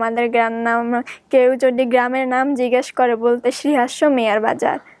যে আমাদের গ্রাম নাম, কেউ যদি গ্রামের নাম জিজ্ঞেস করে বলতে শ্রীহাস্য মিয়ার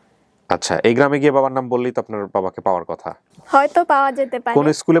বাজার। আচ্ছা, এই গ্রামে গিয়ে বাবার নাম বললেই তো আপনার বাবাকে পাওয়ার কথা। হয়তো পাওয়া যেতে পারে। কোন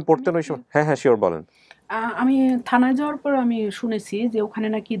স্কুলে পড়তেন ওই সময়? হ্যাঁ শিওর, বলেন। আমি থানায় যাওয়ার পর আমি শুনেছি যে ওখানে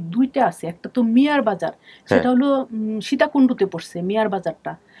নাকি দুইটা আছে, একটা তো মিয়ার বাজার, সেটা হলো সীতাকুণ্ডুতে পড়ছে মিয়ার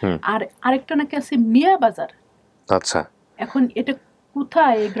বাজারটা, আর আরেকটা নাকি আছে মিয়া বাজার। আচ্ছা, এখন এটা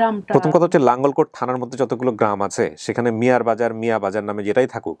কোথায় এই গ্রামটা? প্রথম কথা হচ্ছে লাঙ্গলকোট থানার মধ্যে যতগুলো গ্রাম আছে সেখানে মিয়ার বাজার, মিয়া বাজার নামে যেটাই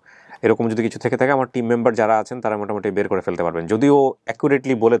থাকুক, এরকম যদি কিছু থেকে থাকে আমার টিম মেম্বার যারা আছেন তারা মোটামুটি বের করে ফেলতে পারবেন, যদিও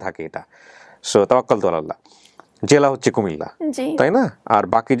অ্যাকুরেটলি বলে থাকে এটা। সো তাওয়াক্কাল তু আলাল্লাহ। জেলা হচ্ছে কুমিল্লা, তাই না? আর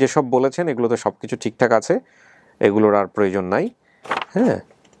বাকি যেসব বলেছেন এগুলোতে সবকিছু ঠিকঠাক আছে, এগুলোর আর প্রয়োজন নাই। হ্যাঁ,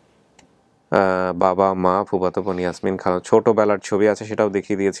 বাবা মা ফুফাতো বোন ইয়াসমিন খান, ছোটবেলার ছবি আছে সেটাও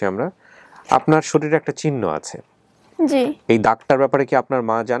দেখিয়ে দিয়েছি আমরা। আপনার শরীরে একটা চিহ্ন আছে। জি। এই দাগটার ব্যাপারে কি আপনার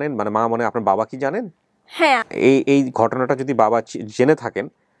মা জানেন? মানে মা মানে আপনার বাবা কি জানেন? হ্যাঁ। এই ঘটনাটা যদি বাবা জেনে থাকেন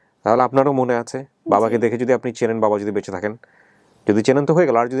তাহলে আপনারও মনে আছে। বাবাকে দেখে যদি আপনি চেনেন, বাবা যদি বেঁচে থাকেন, যদি চেনেন তো হয়ে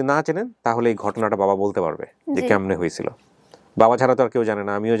গেল, আর যদি না চেনেন তাহলে এই ঘটনাটা বাবা বলতে পারবে যে কেমনে হয়েছিল। বাবা ছাড়া তো আর কেউ জানে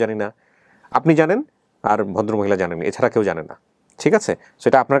না, আমিও জানি না, আপনি জানেন, আর ভদ্রমহিলা জানেন, এছাড়া কেউ জানে না। ঠিক আছে,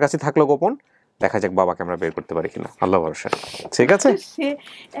 সেটা আপনার কাছে থাকলো গোপন, দেখা যাক বাবাকে আমরা বের করতে পারি কিনা, আল্লাহ ভরসা। ঠিক আছে। সে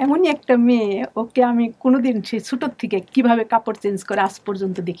এমনই একটা মেয়ে, ওকে আমি কোনোদিন সে ছোটোর থেকে কিভাবে কাপড় চেঞ্জ করে আজ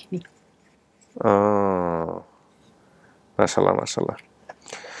পর্যন্ত দেখিনি। মাশাআল্লাহ মাশাআল্লাহ,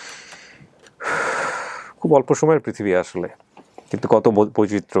 খুব অল্প সময়ের পৃথিবী আসলে, কিন্তু কত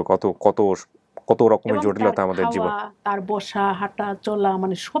বৈচিত্র্য, কত কত কত রকমের জটিলতা আমাদের জীবন। তার বসা, হাঁটা, চলা,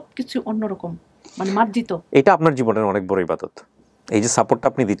 মানে সবকিছু অন্যরকম, মানে মার্জিত। এটা আপনার জীবনের অনেক বড় ইবাদত। এই যে সাপোর্টটা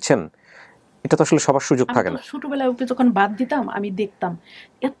আপনি দিচ্ছেন, এটা তো আসলে সবার সুযোগ থাকে না। ছোটবেলায় ওকে যখন ভাত দিতাম আমি দেখতাম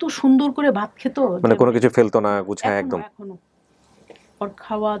এত সুন্দর করে ভাত খেত, মানে কোনো কিছু ফেলতো না, গুছায় একদম। এখনো ওর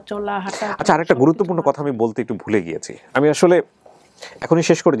খাওয়া, চলা, হাঁটা। আচ্ছা, আরেকটা গুরুত্বপূর্ণ কথা আমি বলতে একটু ভুলে গিয়েছি, আমি আসলে এখনই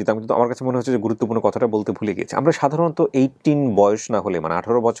শেষ করে দিতাম, কিন্তু আমার কাছে মনে হচ্ছে যে গুরুত্বপূর্ণ কথাটা বলতে ভুলে গিয়েছি। আমরা সাধারণত 18 বয়স না হলে, মানে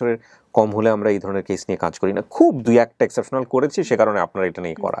 18 বছরের কম হলে আমরা এই ধরনের কেস নিয়ে কাজ করি না। খুব দুই একটা এক্সেপশনাল করেছি, সে কারণে আপনারা এটা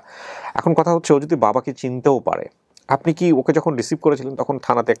নিয়ে করা। এখন কথা হচ্ছে, ও যদি বাবাকে চিনতেও পারে, আপনি কি ওকে যখন রিসিভ করেছিলেন তখন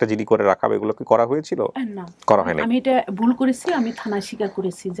থানাতে একটা জিডি করে রাখা, এগুলো কি করা হয়েছিল? না, করা হয়নি। আমি এটা ভুল করেছি, আমি থানায় স্বীকার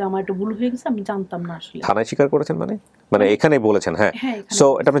করেছি যে আমার এটা ভুল হয়ে গেছে, আমি জানতাম না আসলে। থানায় স্বীকার করেছেন মানে? মানে এখানে বলেছেন? হ্যাঁ। সো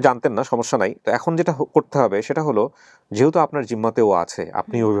এটা আপনি জানতেন না, সমস্যা নাই। তো এখন যেটা করতে হবে সেটা হলো, যেহেতু আপনার জিম্মাতেও আছে,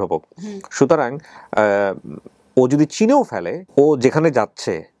 আপনি অভিভাবক, সুতরাং ও যদি চিনেও ফেলে, ও যেখানে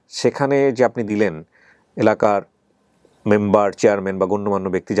যাচ্ছে সেখানে যে আপনি দিলেন, এলাকার মেম্বার, চেয়ারম্যান বা গণ্যমান্য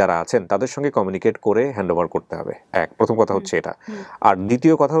ব্যক্তি যারা আছেন তাদের সঙ্গে কমিউনিকেট করে হ্যান্ডওভার করতে হবে। প্রথম কথা হচ্ছে এটা। আর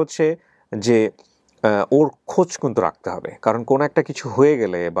দ্বিতীয় কথা হচ্ছে যে ওর খোঁজ কিন্তু রাখতে হবে, কারণ কোনো একটা কিছু হয়ে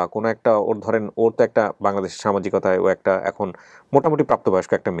গেলে বা কোনো একটা, ওর ধরেন ওর তো একটা বাংলাদেশের সামাজিকতায় ও একটা এখন মোটামুটি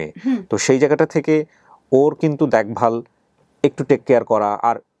প্রাপ্তবয়স্ক একটা মেয়ে, তো সেই জায়গাটা থেকে ওর কিন্তু দেখভাল, একটু টেক কেয়ার করা,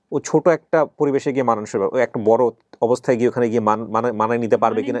 আর ও ছোট একটা পরিবেশে গিয়ে মানুষের, ও একটা বড় অবস্থায় গিয়ে ওখানে গিয়ে মানায় নিতে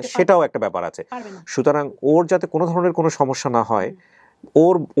পারবে কিনা সেটাও একটা ব্যাপার আছে। সুতরাং ওর যাতে কোনো ধরনের কোনো সমস্যা না হয়,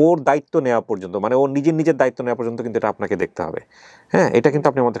 ওর দায়িত্ব নেওয়া পর্যন্ত, মানে ওর নিজের দায়িত্ব নেওয়া পর্যন্ত কিন্তু এটা আপনাকে দেখতে হবে। হ্যাঁ, এটা কিন্তু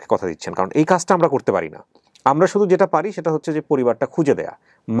আপনি আমাদেরকে কথা দিচ্ছেন, কারণ এই কাজটা আমরা করতে পারি না। আমরা শুধু যেটা পারি সেটা হচ্ছে যে পরিবারটা খুঁজে দেয়া,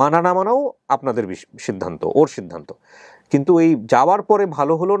 মানা না মানাও আপনাদের সিদ্ধান্ত, ওর সিদ্ধান্ত। কিন্তু এই যাওয়ার পরে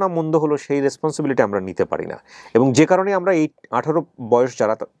ভালো হলো না মন্দ হলো সেই রেসপন্সিবিলিটি আমরা নিতে পারি না, এবং যে কারণে আমরা এই 18 বয়স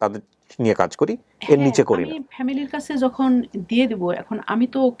যারা তাদের নিয়ে কাজ করি, এর নিচে করি না। ফ্যামিলির কাছে যখন দিয়ে দেব, এখন আমি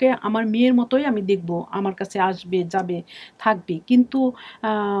তো ওকে আমার মেয়ের মতোই আমি দেখব, আমার কাছে আসবে, যাবে, থাকবে। কিন্তু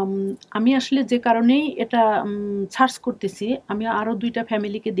আমি আসলে যে কারণেই এটা সার্চ করতেছি, আমি আরও 2টা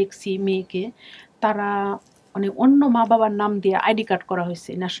ফ্যামিলিকে দেখছি, মেয়েকে, তারা মানে অন্য মা বাবার নাম দিয়ে আইডি কার্ড করা হয়েছে,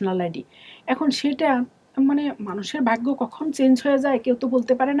 ন্যাশনাল আইডি। এখন সেটা মানে মানুষের ভাগ্য কখন চেঞ্জ হয়ে যায় কেউ তো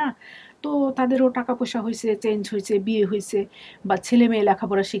বলতে পারে না। তো তাদেরও টাকা পয়সা হয়েছে, চেঞ্জ হয়েছে, বিয়ে হয়েছে, বা ছেলে মেয়ে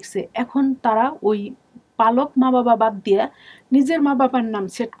লেখাপড়া শিখছে, এখন তারা ওই পালক মা বাবা বাদ দিয়ে নিজের মা বাবার নাম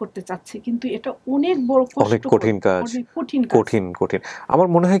সেট করতে চাচ্ছে, কিন্তু এটা অনেক বড় অনেক কষ্ট, কঠিন কাজ, অনেক কঠিন কাজ। কঠিন কঠিন। আমার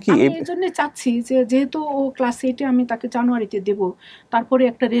মনে হয় কি আমি এই জন্য চাচ্ছি যে যেহেতু ও ক্লাস 8-এ, আমি তাকে জানুয়ারিতে দেব, তারপরে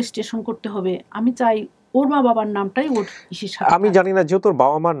একটা রেজিস্ট্রেশন করতে হবে, আমি চাই ওর মা বাবার নামটাই ওর ইসের সাথে আমি জানি না যেহেতু ওর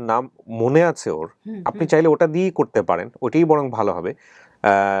বাবা মার নাম মনে আছে ওর, আপনি চাইলে ওটা দিয়েই করতে পারেন, ওটাই বরং ভালো হবে।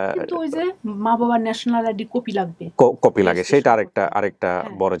 কিন্তু ওই যে মা বাবার ন্যাশনাল আইডি কপি লাগবে, কপি লাগে, সেটা আরেকটা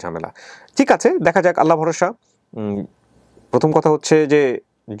বড় ঝামেলা। ঠিক আছে, দেখা যাক, আল্লাহ ভরসা। প্রথম কথা হচ্ছে যে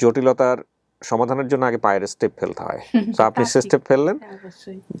জটিলতার সমাধানের জন্য আগে পায়ের স্টেপ ফেলতে হয়। তো আপনি স্টেপ ফেললেন,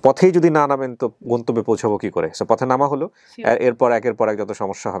 পথেই যদি না নামেন তো গন্তব্যে পৌঁছাবো কি করে? সো পথে নামা হলো, এরপর একের পর এক যত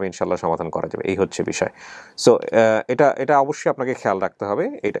সমস্যা হবে ইনশাল্লাহ সমাধান করা যাবে, এই হচ্ছে বিষয়। সো এটা অবশ্যই আপনাকে খেয়াল রাখতে হবে।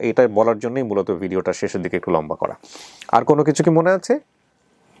 এটা বলার জন্যই মূলত ভিডিওটা শেষের দিকে একটু লম্বা করা। আর কোনো কিছু কি মনে আছে?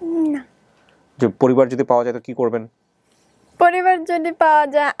 না। যে পরিবার যদি পাওয়া যায় তো কি করবেন? পরিবার যদি পাওয়া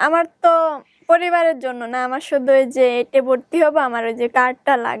যায়, আমার তো পরিবারের জন্য না, আমার শুধু ওই যে এটে ভর্তি হবো, আমার ওই যে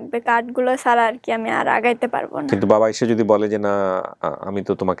কার্ডটা লাগবে, কার্ডগুলো ছাড়া আর কি আমি আর আগাইতে পারবো না। কিন্তু বাবা এসে যদি বলে যে না আমি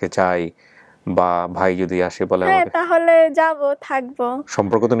তো তোমাকে চাই, বা ভাই যদি আসে বলে হ্যাঁ, আমাকে, তাহলে যাব, থাকবো।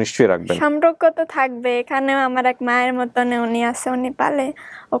 সম্পর্ক তো নিশ্চয়ই রাখবেন। সম্পর্ক তো থাকবে, এখানেও আমার এক মায়ের মতন উনি আছে, উনি পালে,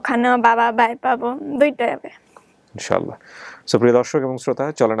 ওখানেও বাবা ভাই পাবো, দুইটাই হবে ইনশাআল্লাহ। সো প্রিয় দর্শক এবং শ্রোতা,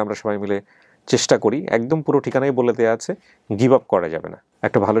 চলেন আমরা সবাই মিলে চেষ্টা করি, একদম পুরো ঠিকানাই বলে দেওয়া আছে, গিভ আপ করা যাবে না।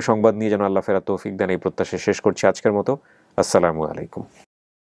 একটা ভালো সংবাদ নিয়ে যেন আল্লাহ ফেরার তৌফিক দেন, এই প্রত্যাশা শেষ করছি আজকের মতো। আসসালামু আলাইকুম।